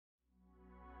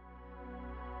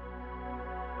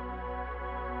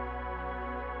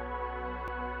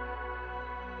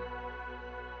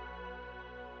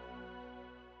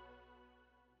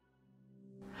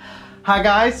Hi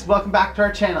guys, welcome back to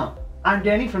our channel. I'm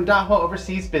Danny from Dahua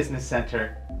Overseas Business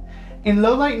Center. In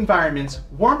low light environments,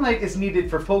 warm light is needed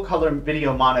for full color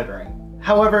video monitoring.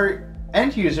 However,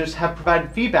 end users have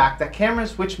provided feedback that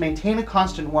cameras which maintain a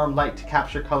constant warm light to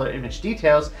capture color image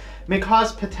details may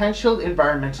cause potential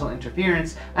environmental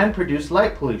interference and produce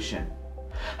light pollution.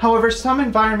 However, some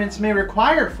environments may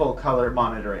require full color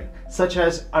monitoring, such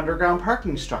as underground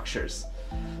parking structures.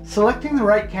 Selecting the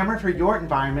right camera for your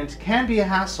environment can be a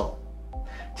hassle.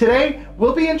 Today,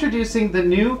 we'll be introducing the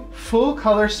new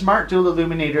full-color Smart Dual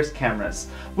Illuminators cameras,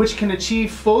 which can achieve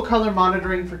full-color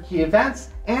monitoring for key events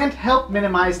and help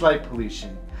minimize light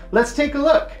pollution. Let's take a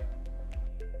look.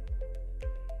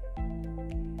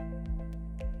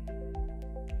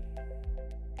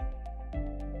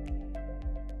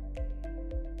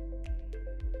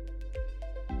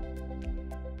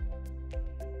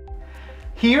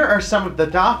 Here are some of the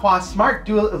Dahua Smart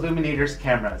Dual Illuminators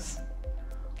cameras.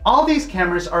 All these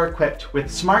cameras are equipped with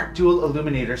Smart Dual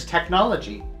Illuminators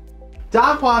technology.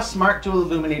 Dahua Smart Dual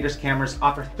Illuminators cameras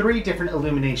offer 3 different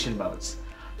illumination modes: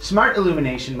 Smart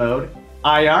Illumination Mode,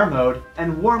 IR Mode,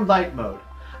 and Warm Light Mode,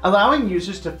 allowing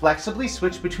users to flexibly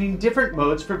switch between different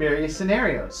modes for various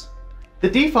scenarios. The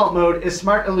default mode is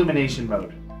Smart Illumination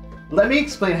Mode. Let me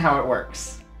explain how it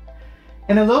works.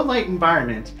 In a low light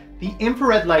environment, the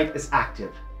infrared light is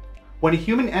active. When a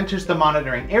human enters the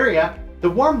monitoring area, the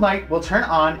warm light will turn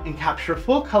on and capture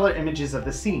full color images of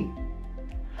the scene.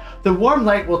 The warm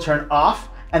light will turn off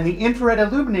and the infrared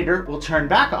illuminator will turn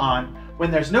back on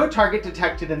when there's no target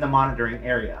detected in the monitoring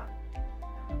area.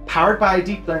 Powered by a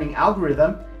deep learning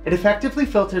algorithm, it effectively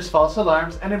filters false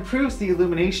alarms and improves the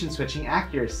illumination switching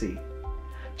accuracy.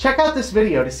 Check out this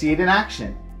video to see it in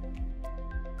action.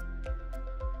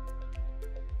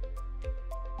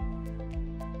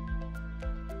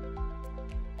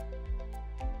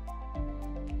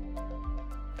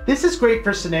 This is great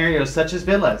for scenarios such as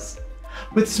villas.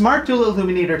 With Smart Dual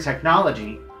Illuminator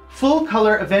technology, full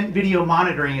color event video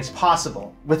monitoring is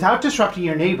possible without disrupting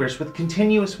your neighbors with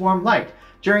continuous warm light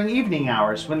during evening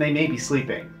hours when they may be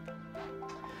sleeping.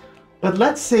 But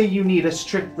let's say you need a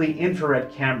strictly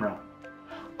infrared camera.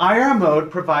 IR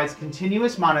mode provides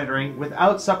continuous monitoring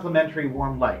without supplementary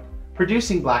warm light,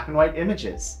 producing black and white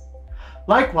images.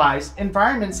 Likewise,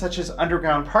 environments such as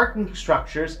underground parking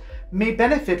structures may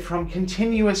benefit from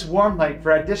continuous warm light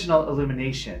for additional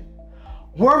illumination.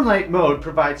 Warm light mode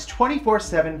provides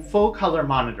 24/7 full color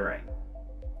monitoring.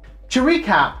 To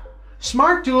recap,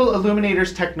 Smart Dual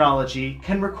Illuminators technology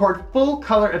can record full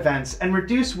color events and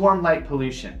reduce warm light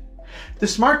pollution. The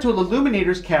Smart Dual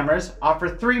Illuminators cameras offer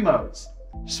 3 modes.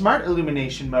 Smart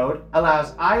Illumination Mode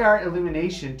allows IR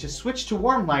illumination to switch to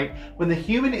warm light when the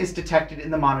human is detected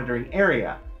in the monitoring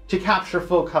area to capture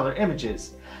full color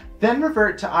images, then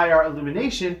revert to IR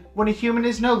illumination when a human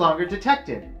is no longer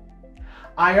detected.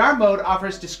 IR mode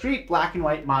offers discrete black and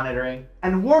white monitoring,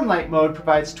 and warm light mode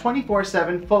provides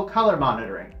 24/7 full color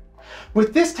monitoring.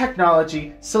 With this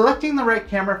technology, selecting the right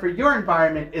camera for your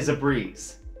environment is a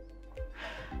breeze.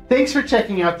 Thanks for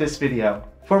checking out this video.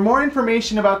 For more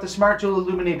information about the Smart Dual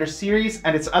Illuminator series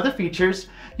and its other features,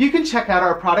 you can check out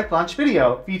our product launch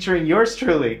video featuring yours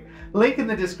truly. Link in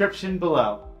the description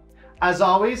below. As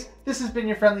always, this has been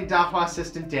your friendly Dahua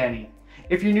assistant, Danny.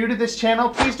 If you're new to this channel,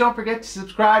 please don't forget to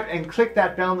subscribe and click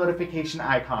that bell notification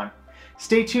icon.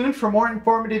 Stay tuned for more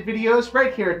informative videos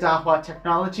right here at Dahua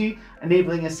Technology,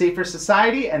 enabling a safer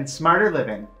society and smarter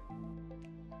living.